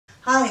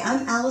Hi,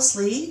 I'm Alice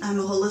Lee. I'm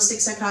a holistic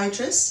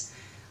psychiatrist.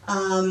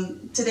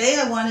 Today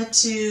I wanted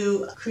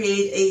to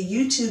create a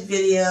YouTube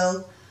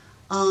video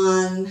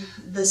on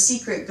the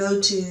secret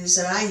go-tos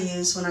that I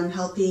use when I'm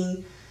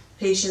helping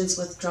patients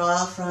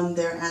withdraw from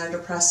their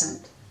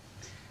antidepressant.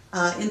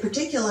 In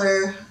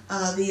particular,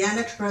 the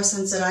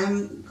antidepressants that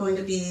I'm going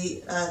to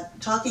be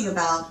talking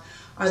about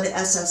are the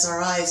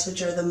SSRIs,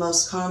 which are the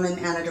most common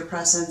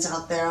antidepressants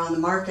out there on the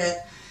market.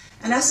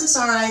 And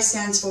SSRI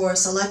stands for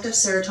Selective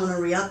Serotonin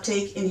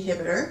Reuptake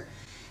Inhibitor,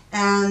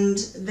 and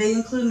they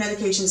include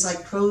medications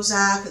like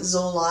Prozac,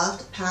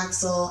 Zoloft,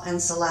 Paxil, and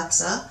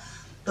Celexa.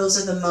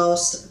 Those are the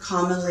most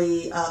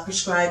commonly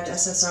prescribed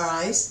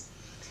SSRIs.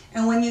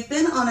 And when you've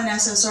been on an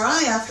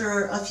SSRI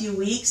after a few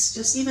weeks,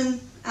 just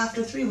even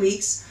after 3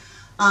 weeks,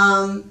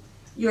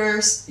 your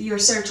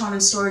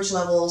serotonin storage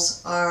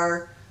levels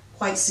are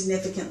quite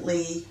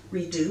significantly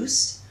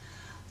reduced.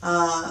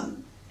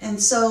 And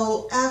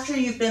so after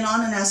you've been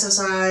on an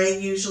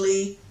SSRI,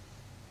 usually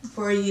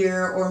for a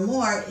year or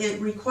more, it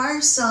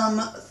requires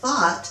some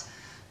thought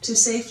to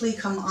safely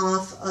come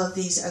off of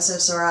these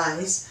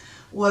SSRIs.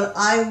 What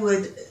I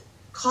would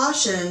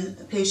caution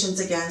patients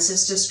against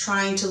is just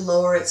trying to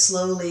lower it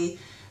slowly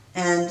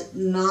and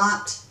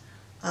not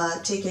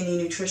take any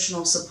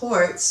nutritional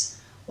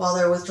supports while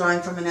they're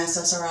withdrawing from an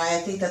SSRI.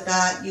 I think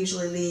that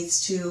usually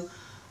leads to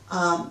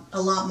a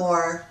lot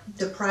more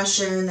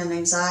depression and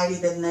anxiety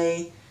than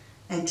they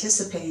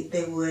anticipate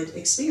they would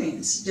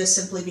experience, just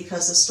simply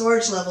because the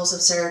storage levels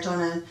of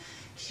serotonin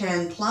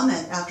can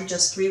plummet after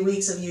just 3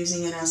 weeks of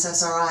using an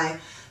SSRI.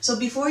 So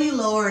before you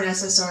lower an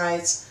SSRI,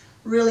 it's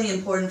really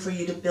important for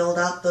you to build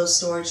up those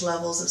storage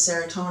levels of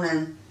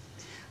serotonin.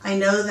 I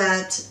know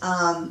that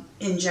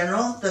in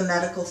general, the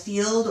medical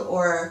field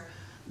or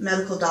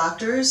medical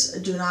doctors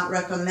do not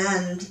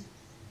recommend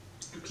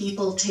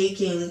people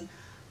taking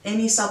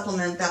any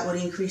supplement that would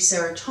increase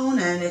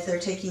serotonin if they're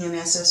taking an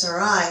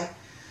SSRI.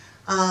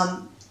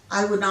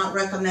 I would not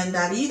recommend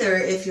that either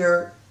if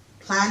you're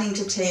planning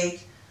to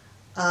take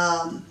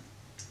the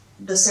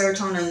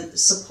serotonin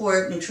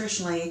support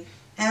nutritionally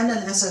and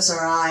an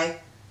SSRI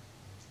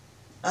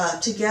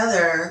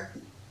together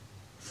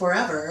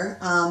forever.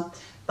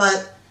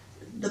 But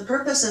the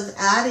purpose of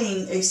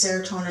adding a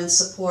serotonin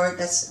support,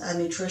 that's a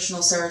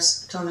nutritional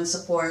serotonin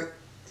support,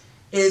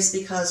 is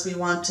because we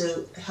want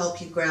to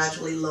help you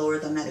gradually lower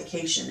the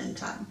medication in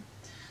time.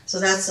 So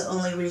that's the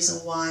only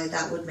reason why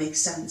that would make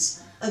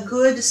sense. A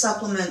good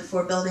supplement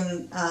for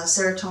building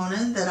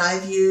serotonin that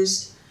I've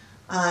used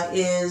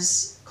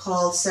is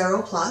called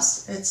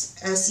SeroPlus. It's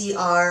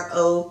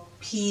SeroPlus.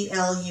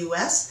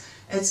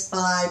 It's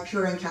by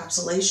Pure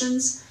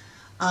Encapsulations.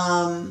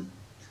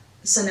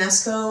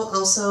 Senesco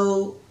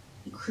also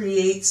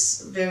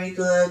creates very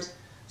good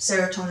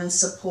serotonin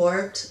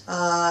support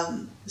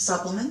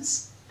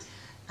supplements.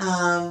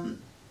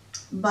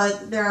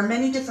 But there are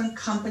many different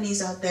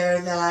companies out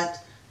there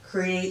that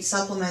create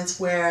supplements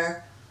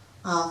where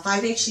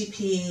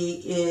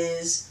 5-HTP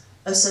is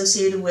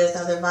associated with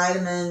other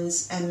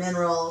vitamins and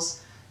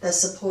minerals that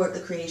support the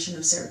creation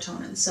of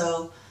serotonin.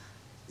 So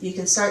you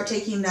can start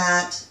taking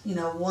that,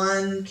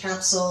 one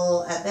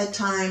capsule at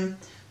bedtime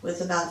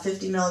with about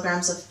 50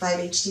 milligrams of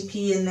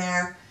 5-HTP in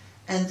there,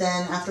 and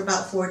then after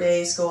about 4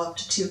 days go up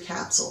to 2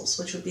 capsules,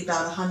 which would be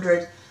about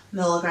 100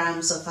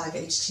 milligrams of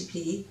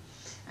 5-HTP.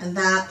 And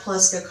that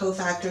plus their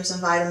cofactors and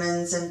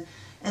vitamins and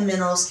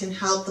minerals can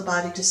help the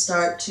body to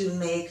start to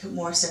make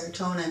more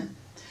serotonin.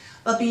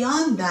 But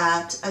beyond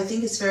that, I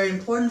think it's very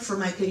important for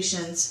my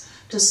patients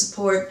to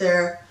support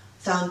their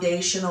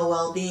foundational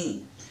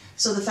well-being.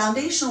 So the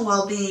foundational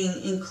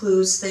well-being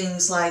includes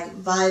things like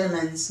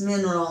vitamins,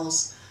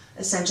 minerals,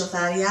 essential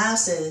fatty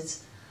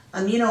acids,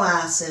 amino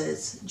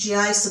acids,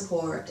 GI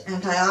support,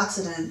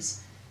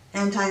 antioxidants,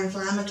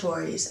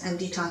 anti-inflammatories, and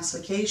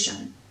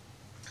detoxification.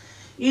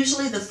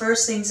 Usually the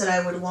first things that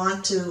I would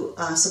want to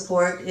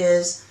support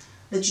is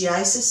the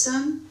GI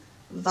system,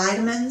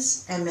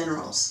 vitamins, and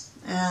minerals.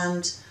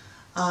 And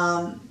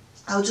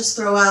I'll just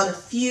throw out a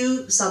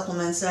few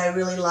supplements that I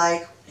really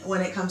like when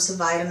it comes to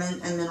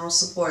vitamin and mineral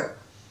support.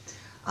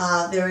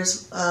 There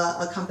is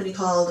a company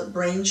called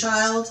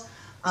Brainchild.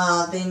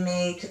 They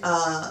make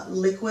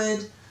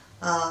liquid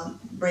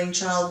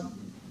Brainchild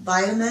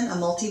vitamin, a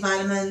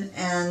multivitamin,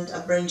 and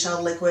a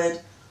Brainchild liquid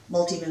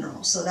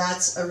multimineral. So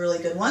that's a really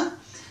good one.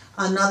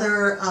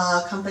 Another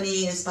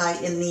company is by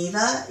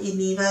Eniva.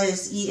 Eniva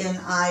is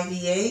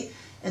E-N-I-V-A,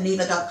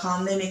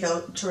 Eniva.com. They make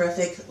a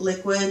terrific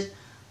liquid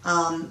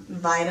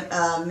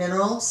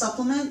mineral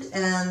supplement,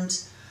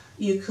 and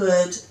you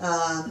could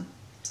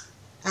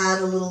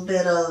add a little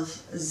bit of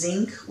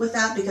zinc with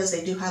that because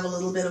they do have a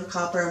little bit of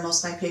copper, and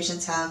most of my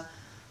patients have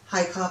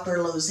high copper,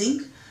 low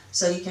zinc.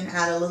 So you can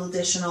add a little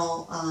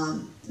additional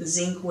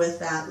zinc with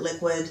that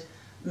liquid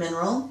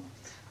mineral.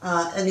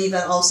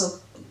 Eniva also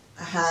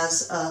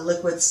has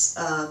liquids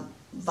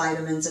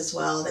vitamins as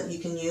well that you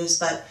can use,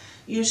 but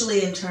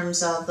usually in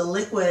terms of the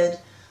liquid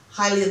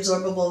highly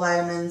absorbable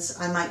vitamins,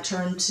 I might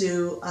turn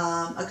to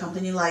a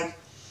company like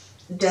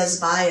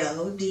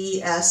Desbio,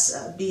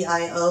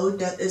 D-E-S-B-I-O.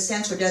 It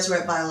stands for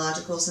Deseret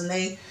Biologicals, and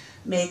they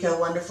make a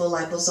wonderful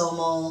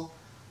liposomal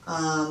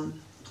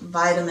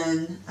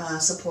vitamin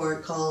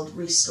support called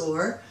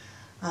Restore.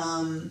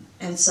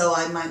 And so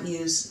I might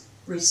use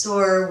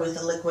Restore with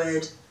a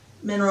liquid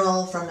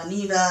mineral from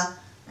Aniva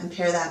and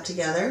pair that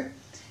together.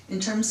 In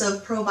terms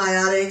of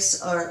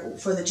probiotics, or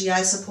for the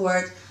GI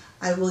support,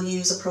 I will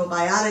use a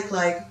probiotic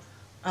like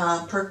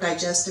Perk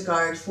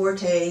Digestiguard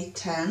Forte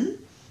 10.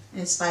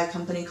 It's by a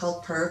company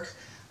called Perk.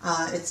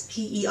 It's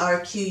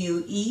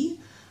P-E-R-Q-U-E,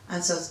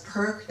 and so it's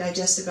Perk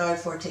Digestiguard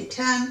Forte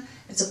 10.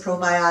 It's a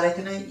probiotic,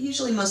 and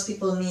usually most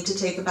people need to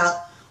take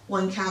about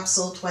 1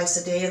 capsule twice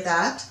a day of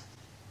that.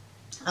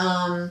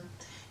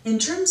 In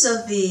terms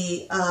of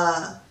the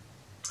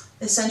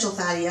essential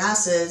fatty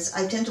acids,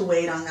 I tend to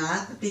wait on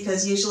that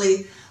because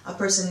usually a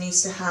person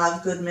needs to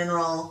have good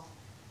mineral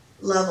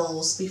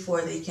levels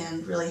before they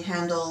can really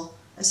handle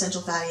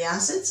essential fatty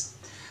acids.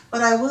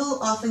 But I will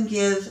often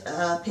give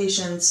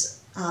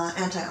patients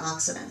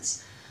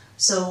antioxidants.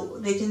 So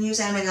they can use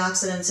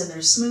antioxidants in their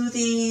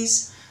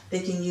smoothies.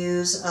 They can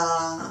use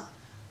an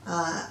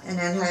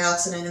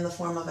antioxidant in the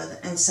form of an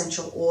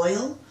essential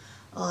oil.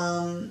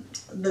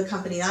 The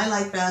company I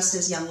like best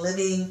is Young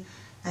Living,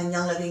 and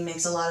Young Living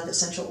makes a lot of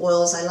essential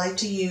oils. I like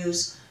to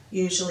use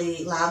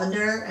usually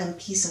lavender and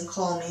Peace and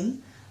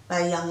Calming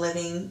by Young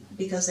Living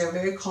because they're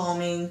very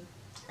calming,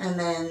 and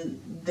then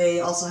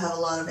they also have a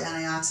lot of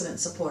antioxidant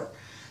support.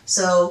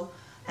 So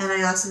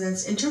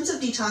antioxidants. In terms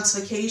of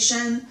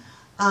detoxification,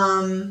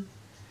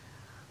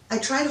 I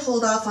try to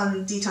hold off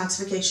on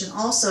detoxification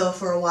also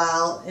for a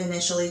while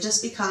initially,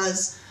 just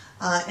because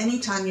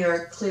anytime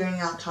you're clearing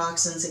out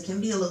toxins, it can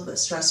be a little bit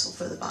stressful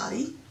for the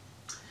body.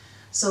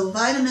 So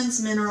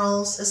vitamins,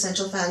 minerals,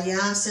 essential fatty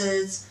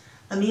acids,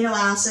 amino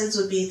acids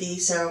would be the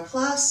Sero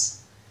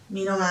Plus,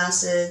 amino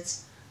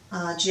acids,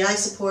 GI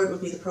support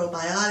would be the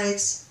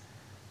probiotics,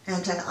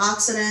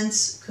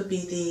 antioxidants could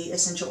be the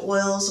essential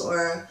oils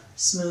or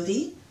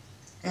smoothie,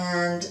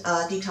 and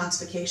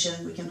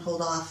detoxification we can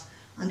hold off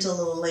until a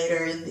little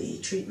later in the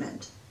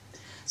treatment.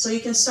 So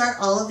you can start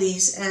all of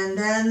these, and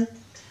then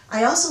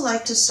I also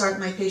like to start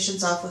my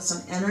patients off with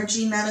some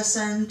energy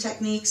medicine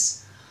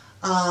techniques.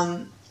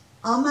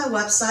 On my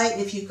website,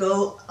 if you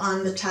go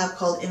on the tab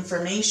called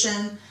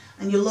Information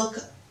and you look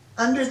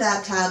under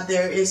that tab,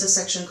 there is a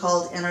section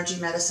called Energy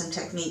Medicine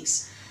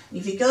Techniques. And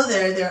if you go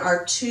there, there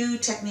are 2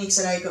 techniques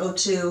that I go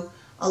to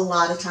a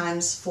lot of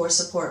times for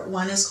support.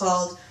 One is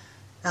called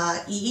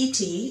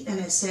EET, and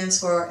it stands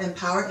for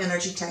Empowered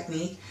Energy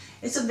Technique.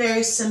 It's a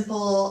very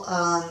simple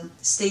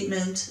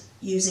statement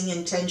using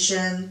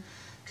intention,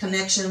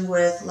 connection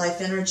with life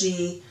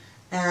energy,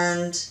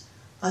 and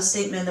a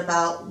statement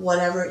about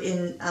whatever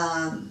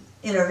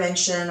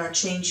intervention or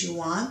change you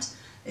want.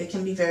 It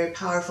can be very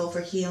powerful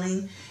for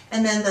healing.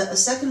 And then the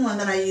second one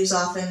that I use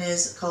often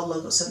is called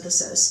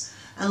logosynthesis.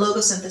 And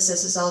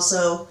logosynthesis is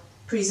also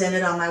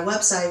presented on my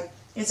website.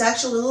 It's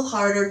actually a little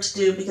harder to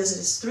do because it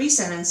is 3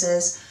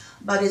 sentences,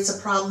 but it's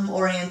a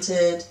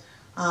problem-oriented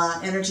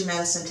energy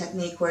medicine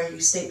technique where you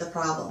state the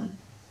problem.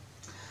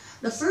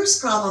 The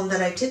first problem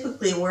that I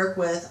typically work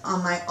with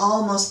on my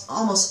almost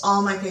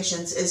all my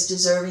patients is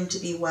deserving to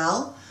be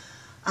well.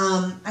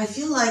 I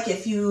feel like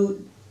if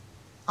you,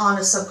 on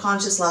a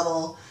subconscious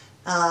level,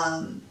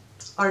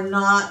 are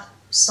not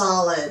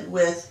solid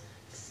with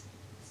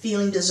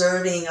feeling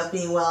deserving of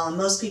being well, and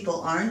most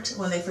people aren't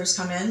when they first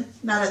come in,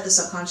 not at the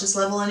subconscious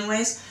level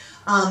anyways,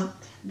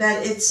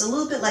 that it's a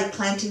little bit like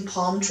planting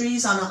palm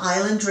trees on an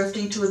island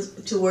drifting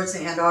towards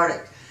the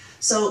Antarctic.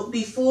 So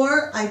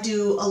before I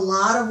do a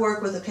lot of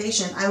work with a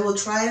patient, I will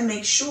try to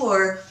make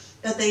sure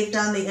that they've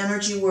done the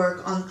energy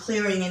work on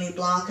clearing any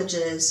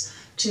blockages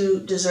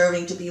to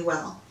deserving to be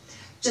well.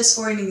 Just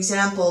for an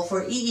example,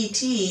 for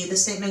EET, the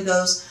statement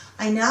goes,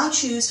 I now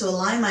choose to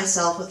align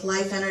myself with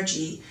life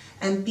energy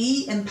and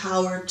be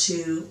empowered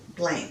to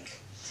blank.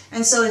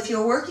 And so if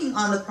you're working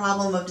on the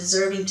problem of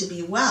deserving to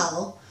be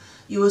well,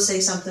 you will say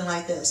something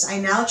like this: I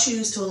now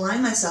choose to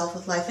align myself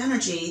with life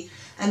energy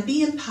and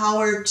be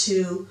empowered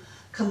to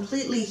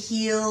completely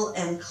heal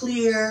and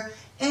clear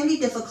any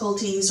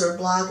difficulties or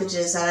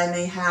blockages that I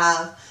may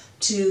have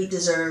to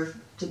deserve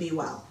to be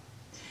well.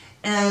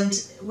 And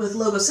with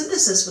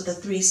logosynthesis, with the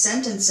 3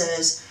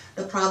 sentences,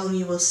 the problem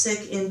you will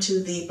stick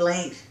into the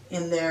blank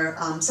in their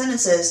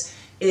sentences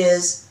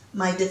is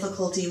my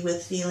difficulty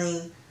with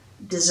feeling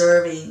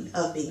deserving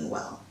of being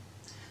well.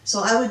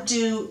 So I would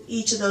do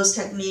each of those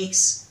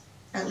techniques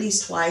at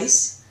least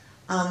twice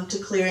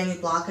to clear any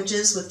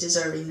blockages with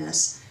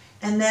deservingness.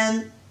 And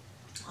then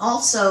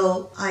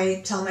also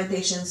I tell my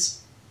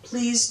patients,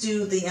 please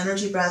do the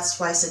energy breaths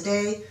twice a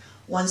day,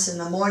 once in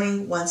the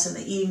morning, once in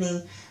the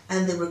evening,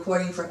 and the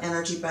recording for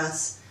energy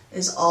breaths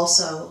is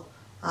also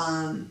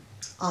on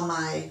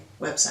my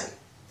website.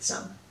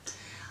 So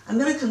I'm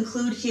going to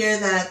conclude here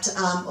that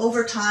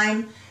over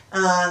time,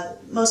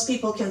 most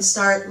people can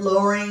start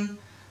lowering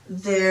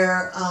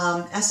their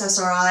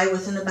SSRI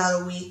within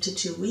about a week to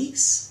 2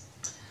 weeks,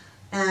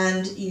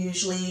 and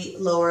usually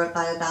lower it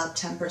by about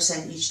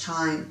 10% each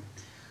time.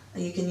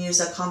 You can use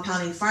a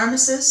compounding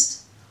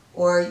pharmacist,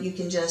 or you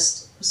can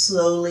just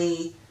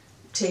slowly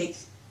take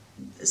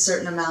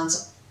certain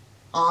amounts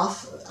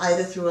off,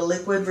 either through a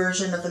liquid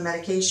version of the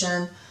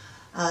medication.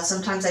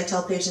 Sometimes I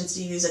tell patients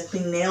to use a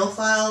clean nail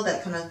file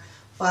that kind of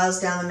files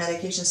down the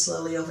medication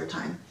slowly over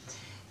time.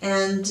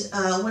 And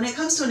when it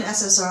comes to an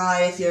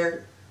SSRI, if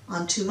you're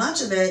on too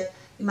much of it,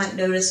 you might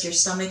notice your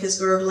stomach is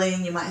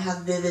gurgling, you might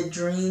have vivid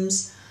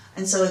dreams.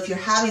 And so if you're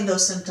having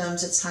those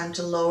symptoms, it's time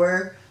to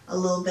lower a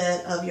little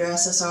bit of your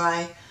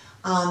SSRI.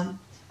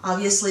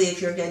 Obviously,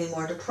 if you're getting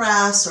more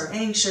depressed or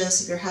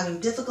anxious, if you're having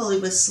difficulty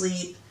with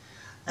sleep,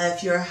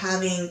 if you're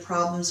having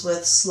problems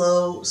with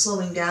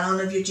slowing down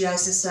of your GI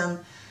system,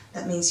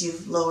 that means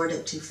you've lowered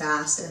it too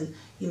fast and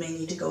you may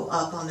need to go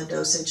up on the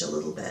dosage a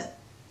little bit.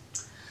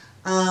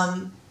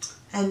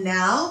 And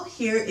now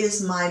here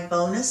is my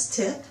bonus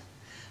tip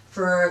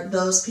for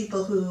those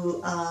people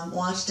who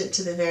watched it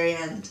to the very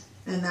end,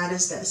 and that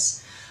is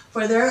this.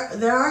 For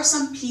there are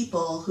some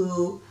people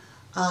who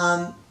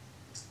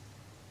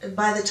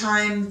by the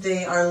time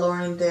they are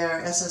lowering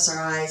their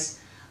SSRIs,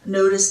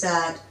 notice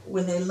that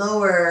when they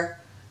lower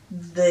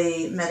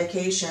the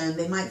medication,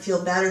 they might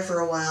feel better for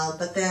a while,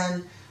 but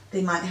then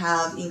they might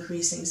have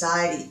increased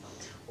anxiety.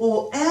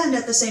 And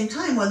at the same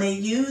time, when they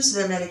use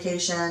their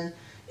medication,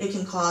 it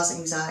can cause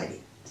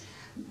anxiety.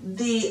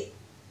 The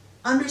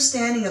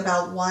understanding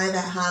about why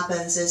that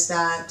happens is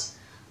that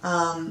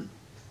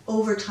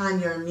over time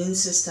your immune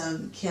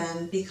system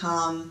can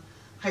become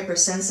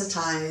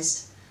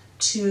hypersensitized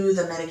to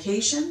the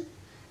medication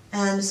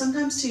and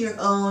sometimes to your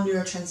own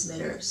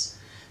neurotransmitters.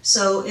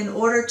 So in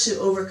order to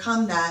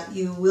overcome that,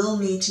 you will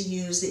need to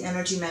use the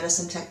energy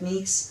medicine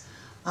techniques.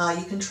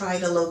 You can try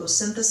the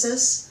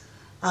logosynthesis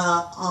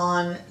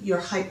on your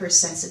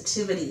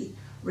hypersensitivity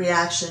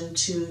reaction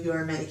to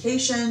your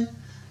medication,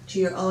 to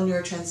your own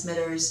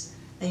neurotransmitters,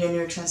 and your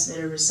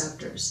neurotransmitter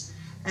receptors.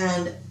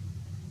 And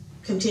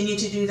continue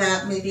to do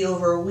that maybe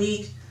over a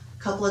week,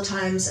 a couple of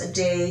times a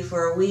day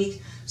for a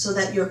week, so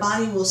that your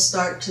body will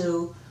start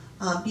to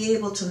be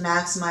able to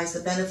maximize the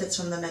benefits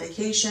from the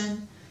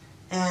medication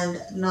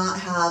and not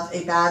have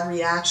a bad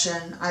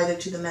reaction either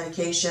to the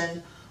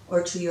medication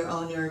or to your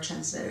own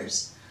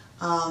neurotransmitters.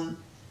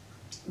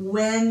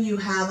 When you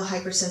have a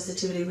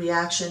hypersensitivity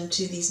reaction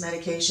to these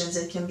medications,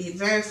 it can be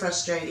very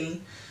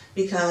frustrating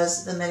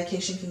because the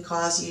medication can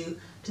cause you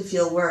to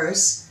feel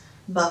worse,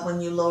 but when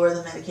you lower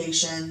the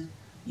medication,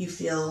 you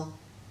feel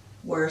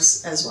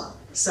worse as well.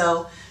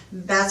 So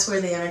that's where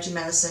the energy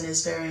medicine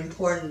is very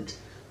important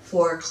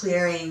for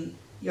clearing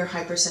your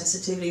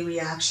hypersensitivity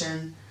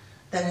reaction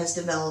that has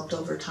developed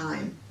over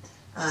time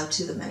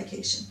to the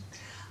medication.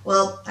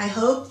 Well, I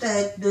hope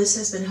that this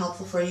has been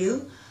helpful for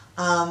you.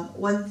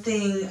 One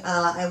thing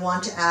I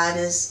want to add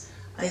is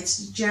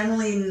it's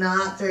generally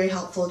not very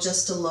helpful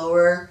just to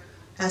lower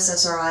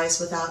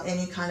SSRIs without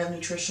any kind of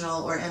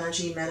nutritional or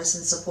energy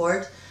medicine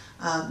support.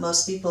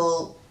 Most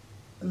people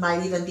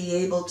might even be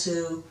able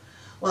to,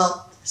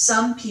 well,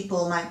 some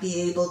people might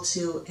be able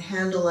to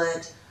handle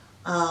it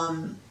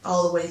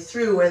all the way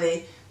through where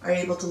they are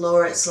able to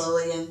lower it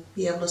slowly and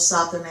be able to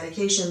stop their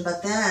medication,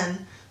 but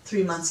then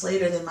 3 months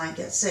later they might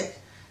get sick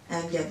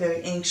and get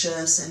very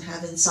anxious and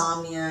have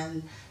insomnia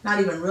and not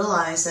even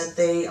realize that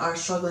they are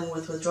struggling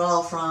with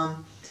withdrawal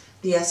from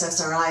the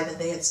SSRI that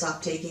they had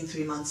stopped taking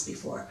 3 months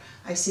before.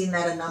 I've seen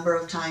that a number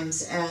of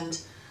times and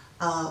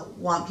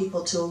want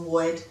people to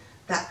avoid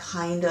that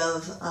kind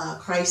of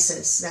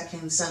crisis that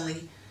can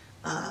suddenly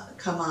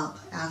come up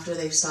after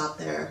they've stopped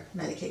their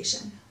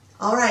medication.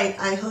 All right,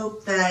 I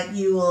hope that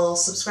you will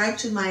subscribe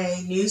to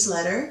my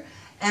newsletter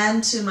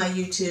and to my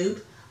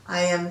YouTube.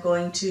 I am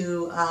going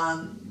to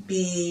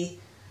be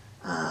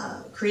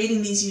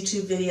creating these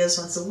YouTube videos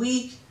once a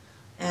week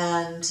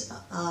and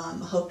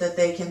hope that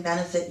they can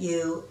benefit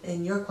you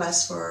in your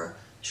quest for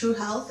true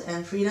health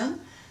and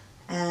freedom.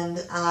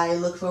 And I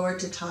look forward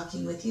to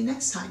talking with you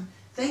next time.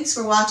 Thanks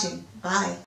for watching. Bye.